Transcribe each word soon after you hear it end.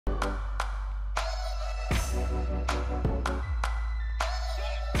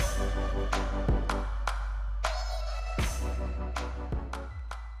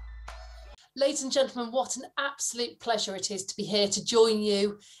Ladies and gentlemen, what an absolute pleasure it is to be here to join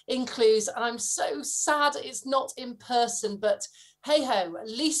you in Cluj. And I'm so sad it's not in person, but hey ho, at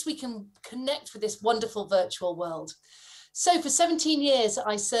least we can connect with this wonderful virtual world. So for 17 years,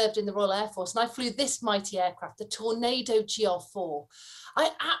 I served in the Royal Air Force and I flew this mighty aircraft, the Tornado GR4.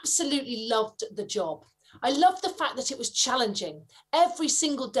 I absolutely loved the job. I loved the fact that it was challenging. Every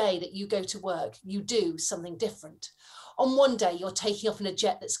single day that you go to work, you do something different. On one day, you're taking off in a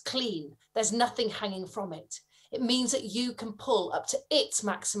jet that's clean. There's nothing hanging from it. It means that you can pull up to its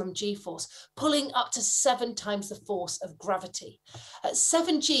maximum G-force, pulling up to 7 times the force of gravity. At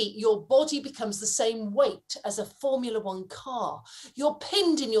 7G, your body becomes the same weight as a Formula One car. You're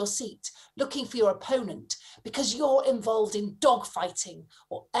pinned in your seat, looking for your opponent, because you're involved in dogfighting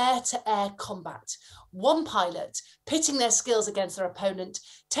or air-to-air combat. One pilot pitting their skills against their opponent,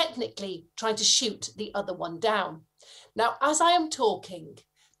 technically trying to shoot the other one down. Now, as I am talking,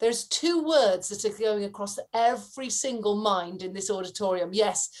 there's 2 words that are going across every single mind in this auditorium.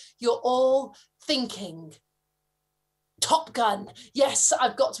 Yes, you're all thinking, Top Gun. Yes,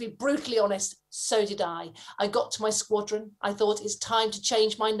 I've got to be brutally honest. So did I. I got to my squadron. I thought it's time to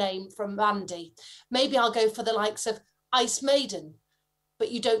change my name from Mandy. Maybe I'll go for the likes of Ice Maiden,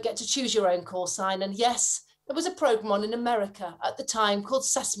 but you don't get to choose your own call sign. And yes, there was a program on in America at the time called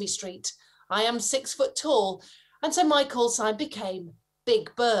Sesame Street. I am 6 foot tall. And so my call sign became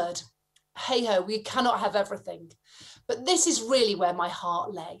Big Bird. Hey ho, we cannot have everything. But this is really where my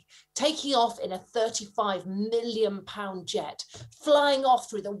heart lay, taking off in a £35 million jet, flying off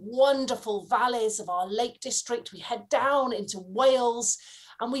through the wonderful valleys of our Lake District. We head down into Wales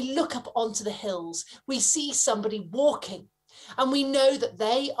and we look up onto the hills. We see somebody walking and we know that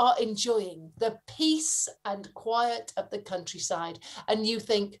they are enjoying the peace and quiet of the countryside. And you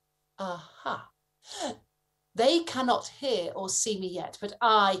think, aha. They cannot hear or see me yet, but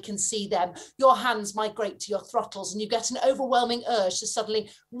I can see them. Your hands migrate to your throttles and you get an overwhelming urge to suddenly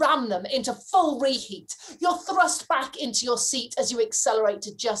ram them into full reheat. You're thrust back into your seat as you accelerate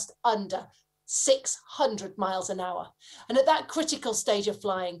to just under 600 miles an hour. And at that critical stage of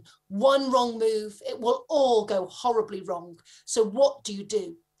flying, one wrong move, it will all go horribly wrong. So what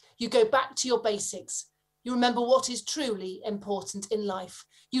do? You go back to your basics. You remember what is truly important in life.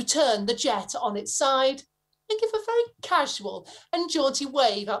 You turn the jet on its side and give a very casual and jaunty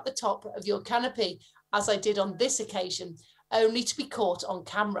wave out the top of your canopy, as I did on this occasion, only to be caught on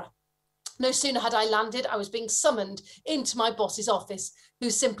camera. No sooner had I landed, I was being summoned into my boss's office, who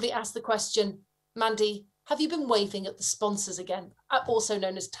simply asked the question, Mandy, have you been waving at the sponsors again, also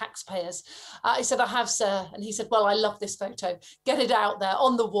known as taxpayers? I said, I have, sir. And he said, well, I love this photo. Get it out there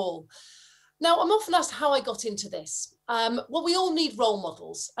on the wall. Now, I'm often asked how I got into this. Well, we all need role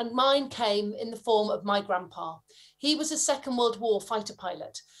models, and mine came in the form of my grandpa. He was a Second World War fighter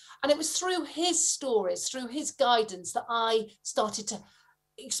pilot, and it was through his stories, through his guidance, that I started to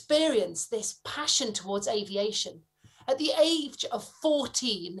experience this passion towards aviation. At the age of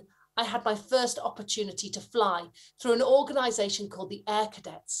 14, I had my first opportunity to fly through an organisation called the Air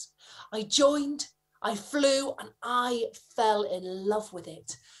Cadets. I joined, I flew, and I fell in love with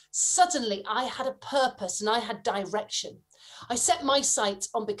it. Suddenly, I had a purpose and I had direction. I set my sights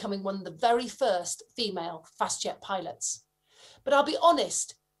on becoming one of the very first female fast jet pilots. But I'll be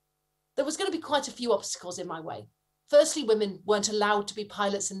honest, there was going to be quite a few obstacles in my way. Firstly, women weren't allowed to be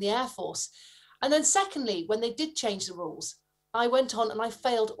pilots in the Air Force. And then secondly, when they did change the rules, I went on and I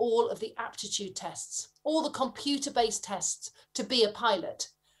failed all of the aptitude tests, all the computer-based tests to be a pilot.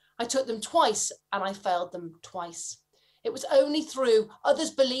 I took them twice and I failed them twice. It was only through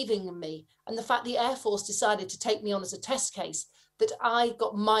others believing in me and the fact the Air Force decided to take me on as a test case that I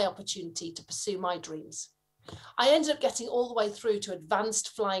got my opportunity to pursue my dreams. I ended up getting all the way through to advanced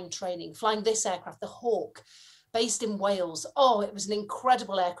flying training, flying this aircraft, the Hawk, based in Wales. Oh, it was an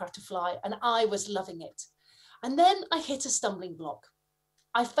incredible aircraft to fly and I was loving it. And then I hit a stumbling block.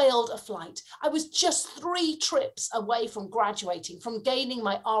 I failed a flight. I was just 3 trips away from graduating, from gaining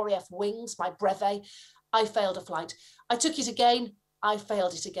my RAF wings, my brevet. I failed a flight. I took it again, I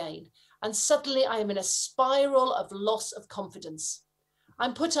failed it again. And suddenly I am in a spiral of loss of confidence.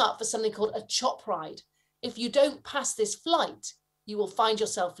 I'm put up for something called a chop ride. If you don't pass this flight, you will find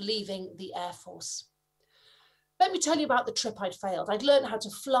yourself leaving the Air Force. Let me tell you about the trip I'd failed. I'd learned how to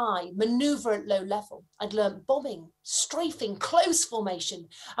fly, maneuver at low level. I'd learned bombing, strafing, close formation.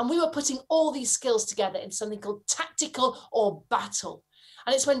 And we were putting all these skills together in something called tactical or battle.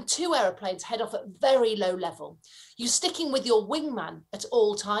 And it's when 2 aeroplanes head off at very low level. You're sticking with your wingman at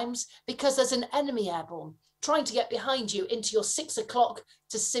all times because there's an enemy airborne trying to get behind you into your 6 o'clock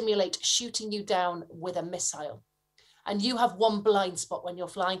to simulate shooting you down with a missile. and you have one blind spot when you're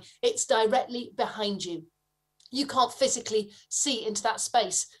flying. It's directly behind you. You can't physically see into that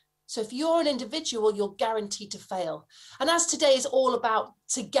space. So if you're an individual, you're guaranteed to fail. And as today is all about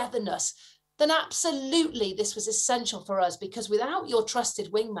togetherness, then absolutely this was essential for us, because without your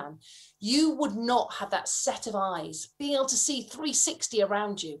trusted wingman, you would not have that set of eyes, being able to see 360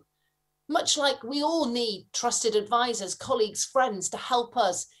 around you. Much like we all need trusted advisors, colleagues, friends to help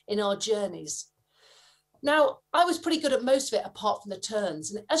us in our journeys. Now, I was pretty good at most of it apart from the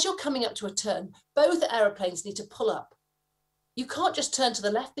turns. And as you're coming up to a turn, both aeroplanes need to pull up. You can't just turn to the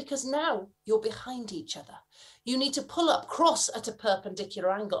left because now you're behind each other. You need to pull up, cross at a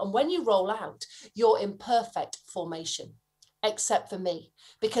perpendicular angle. And when you roll out, you're in perfect formation, except for me,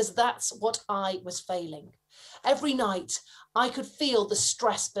 because that's what I was failing. Every night, I could feel the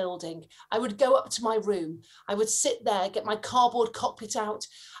stress building. I would go up to my room. I would sit there, get my cardboard cockpit out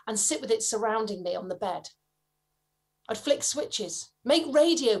and sit with it surrounding me on the bed. I'd flick switches, make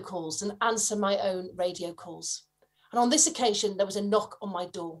radio calls and answer my own radio calls. And on this occasion, there was a knock on my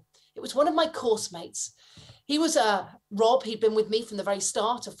door. It was one of my course mates. He was Rob. He'd been with me from the very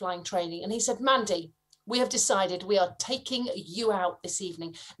start of flying training. And he said, Mandy, we have decided we are taking you out this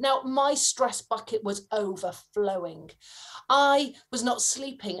evening. Now, my stress bucket was overflowing. I was not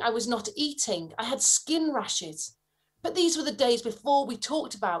sleeping. I was not eating. I had skin rashes. But these were the days before we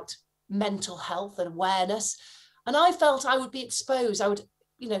talked about mental health and awareness. And I felt I would be exposed. I would,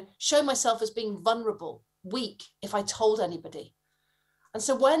 show myself as being vulnerable, weak, if I told anybody. And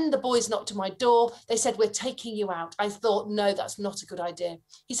so when the boys knocked on my door, they said, we're taking you out. I thought, no, that's not a good idea.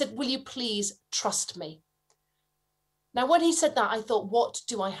 He said, will you please trust me? Now, when he said that, I thought, what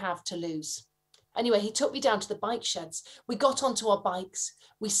do I have to lose? Anyway, he took me down to the bike sheds. We got onto our bikes.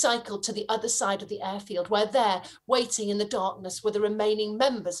 We cycled to the other side of the airfield, where there, waiting in the darkness, were the remaining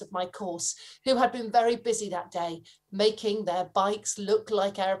members of my course, who had been very busy that day, making their bikes look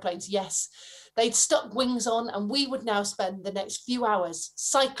like airplanes. Yes, they'd stuck wings on, and we would now spend the next few hours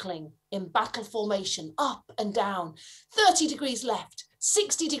cycling in battle formation, up and down, 30 degrees left,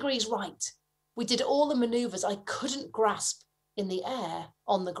 60 degrees right. We did all the maneuvers I couldn't grasp in the air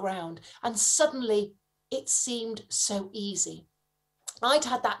on the ground, and suddenly it seemed so easy. I'd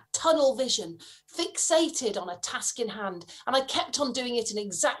had that tunnel vision, fixated on a task in hand, and I kept on doing it in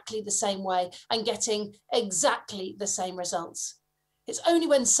exactly the same way and getting exactly the same results. It's only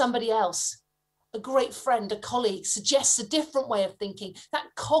when somebody else, a great friend, a colleague, suggests a different way of thinking,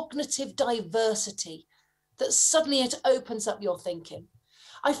 that cognitive diversity, that suddenly it opens up your thinking.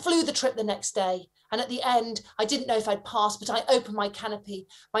 I flew the trip the next day, and at the end, I didn't know if I'd passed, but I opened my canopy.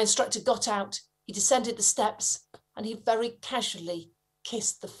 My instructor got out, he descended the steps, and he very casually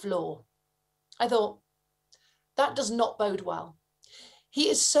kissed the floor. I thought, that does not bode well. He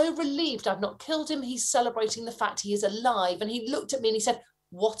is so relieved I've not killed him. He's celebrating the fact he is alive. And he looked at me and he said,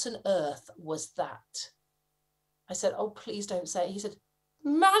 what on earth was that? I said, oh, please don't say it. He said,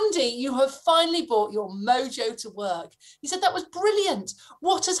 Mandy, you have finally brought your mojo to work. He said, that was brilliant.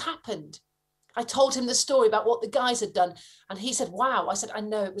 What has happened? I told him the story about what the guys had done. And he said, wow. I said, I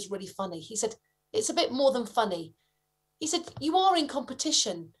know, it was really funny. He said, it's a bit more than funny. He said, you are in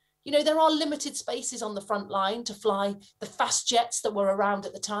competition. There are limited spaces on the front line to fly the fast jets that were around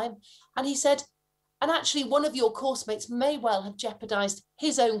at the time. And he said, and actually one of your course mates may well have jeopardized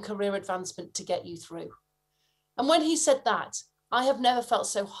his own career advancement to get you through. And when he said that, I have never felt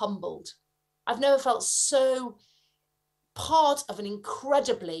so humbled. I've never felt so part of an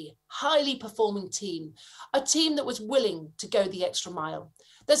incredibly highly performing team, a team that was willing to go the extra mile.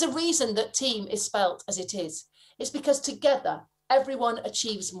 There's a reason that team is spelt as it is. It's because together, everyone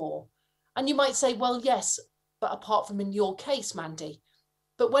achieves more. And you might say, well, yes, but apart from in your case, Mandy.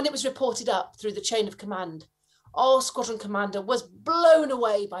 But when it was reported up through the chain of command, our squadron commander was blown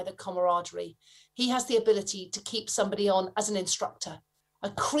away by the camaraderie. He has the ability to keep somebody on as an instructor,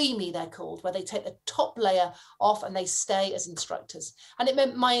 a creamy they're called, where they take the top layer off and they stay as instructors. And it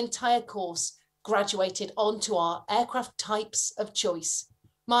meant my entire course graduated onto our aircraft types of choice.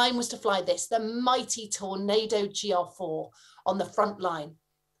 Mine was to fly this, the mighty Tornado GR4 on the front line.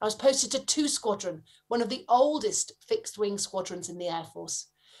 I was posted to 2 Squadron, one of the oldest fixed wing squadrons in the Air Force.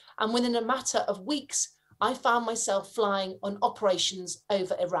 And within a matter of weeks, I found myself flying on operations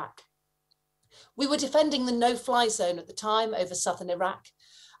over Iraq. We were defending the no-fly zone at the time over southern Iraq,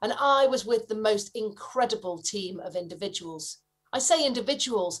 and I was with the most incredible team of individuals. I say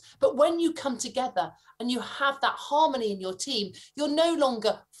individuals, but when you come together and you have that harmony in your team, you're no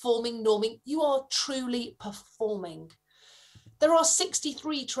longer forming, norming, you are truly performing. There are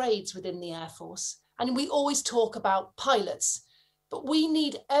 63 trades within the Air Force, and we always talk about pilots, but we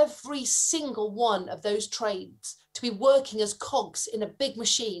need every single one of those trades to be working as cogs in a big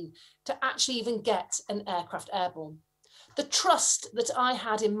machine to actually even get an aircraft airborne. The trust that I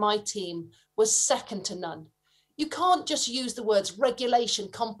had in my team was second to none. You can't just use the words regulation,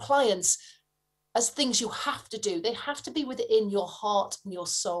 compliance as things you have to do. They have to be within your heart and your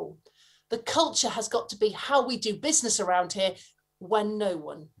soul. The culture has got to be how we do business around here when no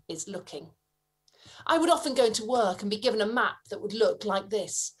one is looking. I would often go into work and be given a map that would look like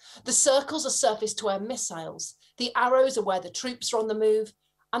this. The circles are surface-to-air missiles. The arrows are where the troops are on the move.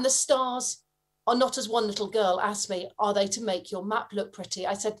 And the stars are not, as one little girl asked me, are they to make your map look pretty?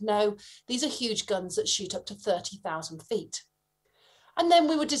 I said, no, these are huge guns that shoot up to 30,000 feet. And then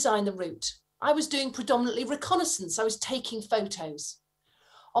we would design the route. I was doing predominantly reconnaissance. I was taking photos.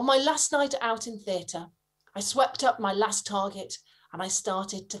 On my last night out in theatre, I swept up my last target and I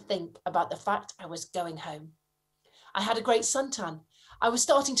started to think about the fact I was going home. I had a great suntan. I was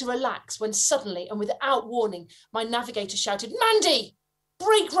starting to relax when suddenly and without warning, my navigator shouted, "Mandy,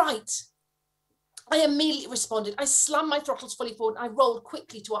 brake right." I immediately responded. I slammed my throttles fully forward and I rolled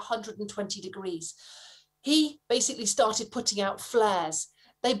quickly to 120 degrees. He basically started putting out flares.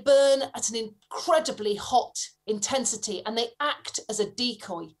 They burn at an incredibly hot intensity and they act as a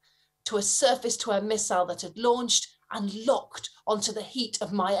decoy to a surface-to-air missile that had launched and locked onto the heat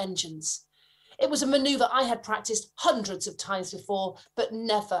of my engines. It was a maneuver I had practiced hundreds of times before, but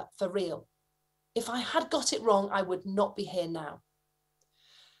never for real. If I had got it wrong, I would not be here now.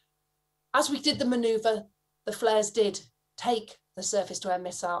 As we did the maneuver, the flares did take the surface-to-air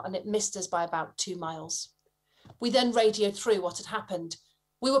missile and it missed us by about 2 miles. We then radioed through what had happened.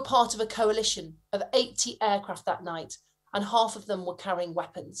 We were part of a coalition of 80 aircraft that night and half of them were carrying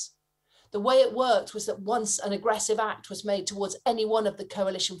weapons. The way it worked was that once an aggressive act was made towards any one of the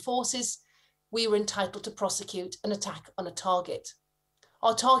coalition forces, we were entitled to prosecute an attack on a target.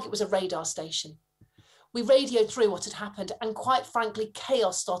 Our target was a radar station. We radioed through what had happened and quite frankly,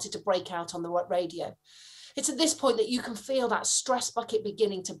 chaos started to break out on the radio. It's at this point that you can feel that stress bucket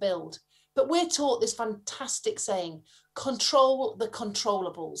beginning to build. But we're taught this fantastic saying, control the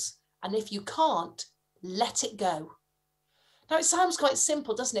controllables. And if you can't, let it go. Now, it sounds quite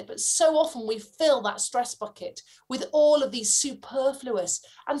simple, doesn't it? But so often we fill that stress bucket with all of these superfluous,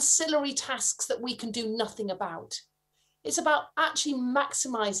 ancillary tasks that we can do nothing about. It's about actually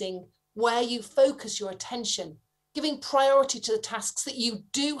maximizing where you focus your attention, giving priority to the tasks that you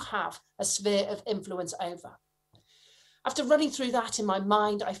do have a sphere of influence over. After running through that in my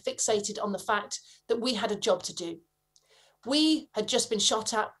mind, I fixated on the fact that we had a job to do. We had just been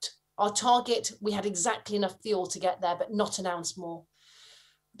shot at. Our target, we had exactly enough fuel to get there, but not an ounce more.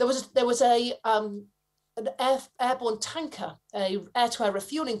 There was an airborne tanker, an air-to-air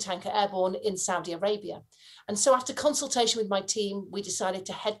refueling tanker airborne in Saudi Arabia. And so after consultation with my team, we decided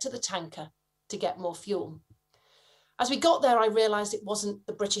to head to the tanker to get more fuel. As we got there, I realized it wasn't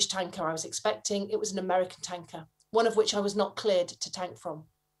the British tanker I was expecting. It was an American tanker, one of which I was not cleared to tank from.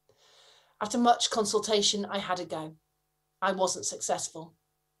 After much consultation, I had a go. I wasn't successful.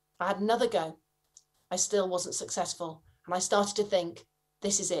 I had another go. I still wasn't successful. And I started to think,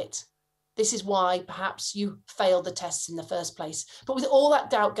 this is it. This is why perhaps you failed the tests in the first place. But with all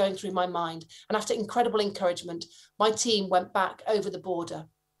that doubt going through my mind, and after incredible encouragement, my team went back over the border.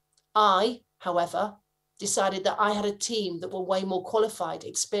 I, however, decided that I had a team that were way more qualified,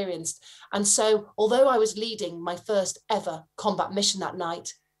 experienced. And so, although I was leading my first ever combat mission that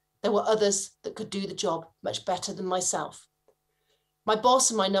night, there were others that could do the job much better than myself. My boss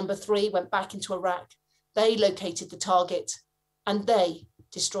and my number 3 went back into Iraq. They located the target and they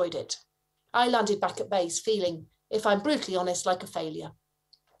destroyed it. I landed back at base feeling, if I'm brutally honest, like a failure.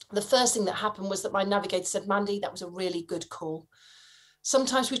 The first thing that happened was that my navigator said, "Mandy, that was a really good call."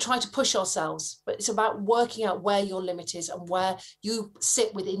 Sometimes we try to push ourselves, but it's about working out where your limit is and where you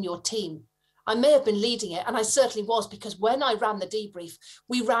sit within your team. I may have been leading it, and I certainly was, because when I ran the debrief,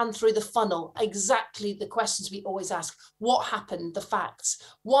 we ran through the funnel, exactly the questions we always ask. What happened? The facts.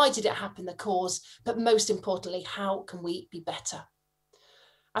 Why did it happen? The cause. But most importantly, how can we be better?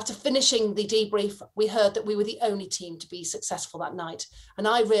 After finishing the debrief, we heard that we were the only team to be successful that night. And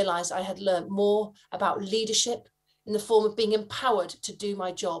I realized I had learned more about leadership in the form of being empowered to do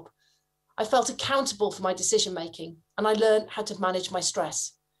my job. I felt accountable for my decision-making, and I learned how to manage my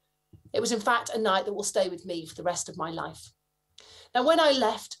stress. It was in fact a night that will stay with me for the rest of my life. Now, when I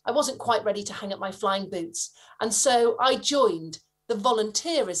left, I wasn't quite ready to hang up my flying boots. And so I joined the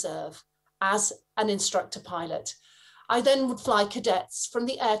volunteer reserve as an instructor pilot. I then would fly cadets from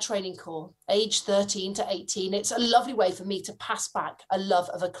the Air Training Corps, age 13 to 18. It's a lovely way for me to pass back a love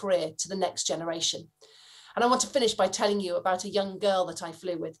of a career to the next generation. And I want to finish by telling you about a young girl that I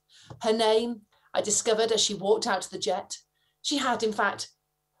flew with. Her name, I discovered as she walked out to the jet, she had, in fact,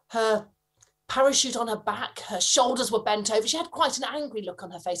 her parachute on her back, her shoulders were bent over. She had quite an angry look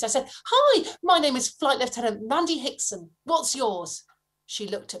on her face. I said, "Hi, my name is Flight Lieutenant Mandy Hickson. What's yours?" She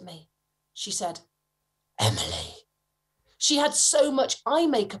looked at me. She said, "Emily." She had so much eye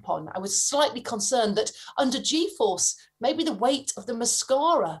makeup on. I was slightly concerned that under G-force, maybe the weight of the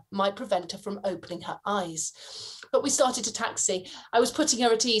mascara might prevent her from opening her eyes. But we started to taxi. I was putting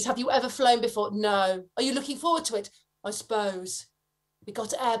her at ease. "Have you ever flown before?" "No." "Are you looking forward to it?" "I suppose." We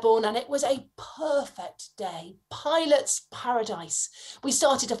got airborne and it was a perfect day. Pilot's paradise. We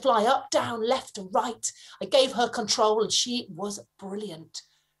started to fly up, down, left and right. I gave her control and she was brilliant.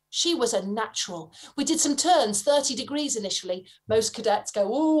 She was a natural. We did some turns, 30 degrees initially. Most cadets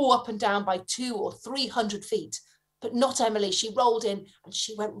go up and down by 200 or 300 feet, but not Emily. She rolled in and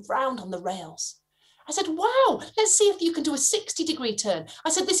she went round on the rails. I said, "Wow, let's see if you can do a 60-degree turn." I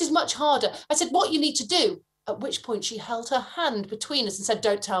said, "This is much harder." I said, "What you need to do?" At which point she held her hand between us and said,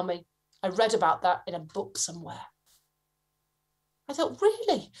 "Don't tell me. I read about that in a book somewhere." I thought,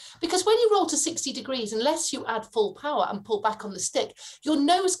 really? Because when you roll to 60 degrees, unless you add full power and pull back on the stick, your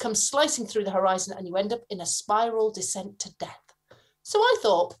nose comes slicing through the horizon and you end up in a spiral descent to death. So I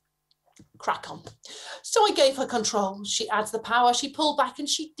thought, crack on. So I gave her control. She adds the power, she pulled back and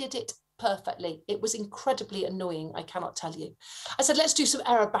she did it perfectly. It was incredibly annoying, I cannot tell you. I said, "Let's do some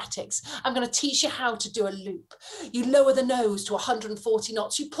aerobatics. I'm going to teach you how to do a loop." You lower the nose to 140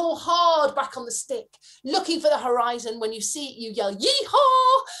 knots. You pull hard back on the stick, looking for the horizon. When you see it, you yell,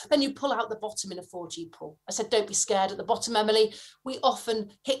 "Yee-haw!" Then you pull out the bottom in a 4G pull. I said, "Don't be scared at the bottom, Emily. We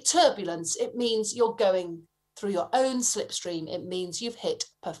often hit turbulence. It means you're going through your own slipstream. It means you've hit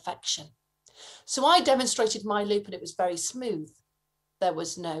perfection." So I demonstrated my loop and it was very smooth. There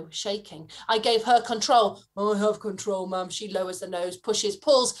was no shaking. I gave her control. "I have control, ma'am." She lowers the nose, pushes,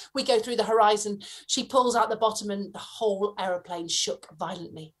 pulls. We go through the horizon. She pulls out the bottom and the whole aeroplane shook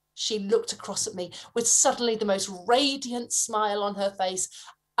violently. She looked across at me with suddenly the most radiant smile on her face.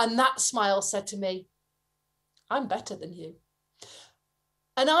 And that smile said to me, "I'm better than you."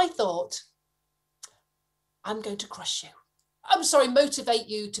 And I thought, I'm going to crush you. I'm sorry, motivate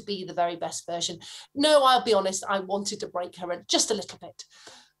you to be the very best version. No, I'll be honest, I wanted to break her just a little bit.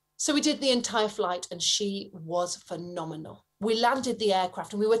 So we did the entire flight and she was phenomenal. We landed the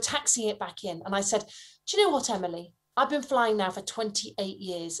aircraft and we were taxiing it back in. And I said, "Do you know what, Emily? I've been flying now for 28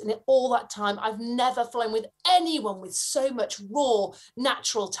 years. And in all that time, I've never flown with anyone with so much raw,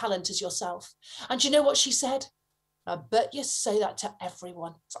 natural talent as yourself." And do you know what she said? "I bet you say that to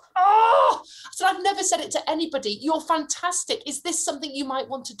everyone." Oh! I said, "I've never said it to anybody. You're fantastic. Is this something you might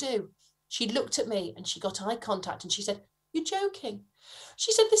want to do?" She looked at me and she got eye contact and she said, "You're joking."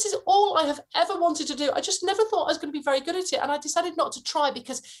 She said, "This is all I have ever wanted to do. I just never thought I was going to be very good at it. And I decided not to try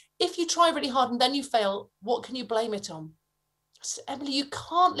because if you try really hard and then you fail, what can you blame it on?" I said, "Emily, you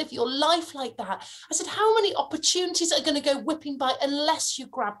can't live your life like that." I said, "How many opportunities are going to go whipping by unless you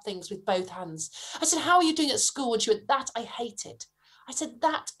grab things with both hands?" I said, "How are you doing at school?" And she went, "That I hate it." I said,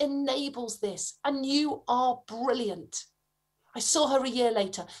 "That enables this and you are brilliant." I saw her a year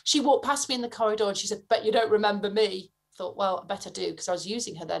later. She walked past me in the corridor and she said, "Bet you don't remember me." I thought, well, I better do because I was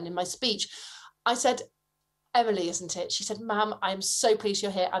using her then in my speech. I said, "Emily, isn't it?" She said, "Ma'am, I'm so pleased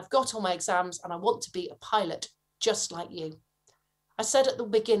you're here. I've got all my exams and I want to be a pilot just like you." I said at the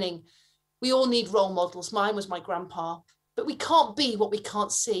beginning, we all need role models. Mine was my grandpa, but we can't be what we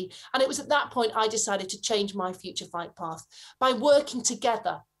can't see. And it was at that point I decided to change my future flight path by working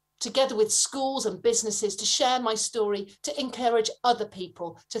together with schools and businesses to share my story, to encourage other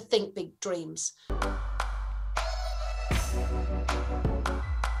people to think big dreams.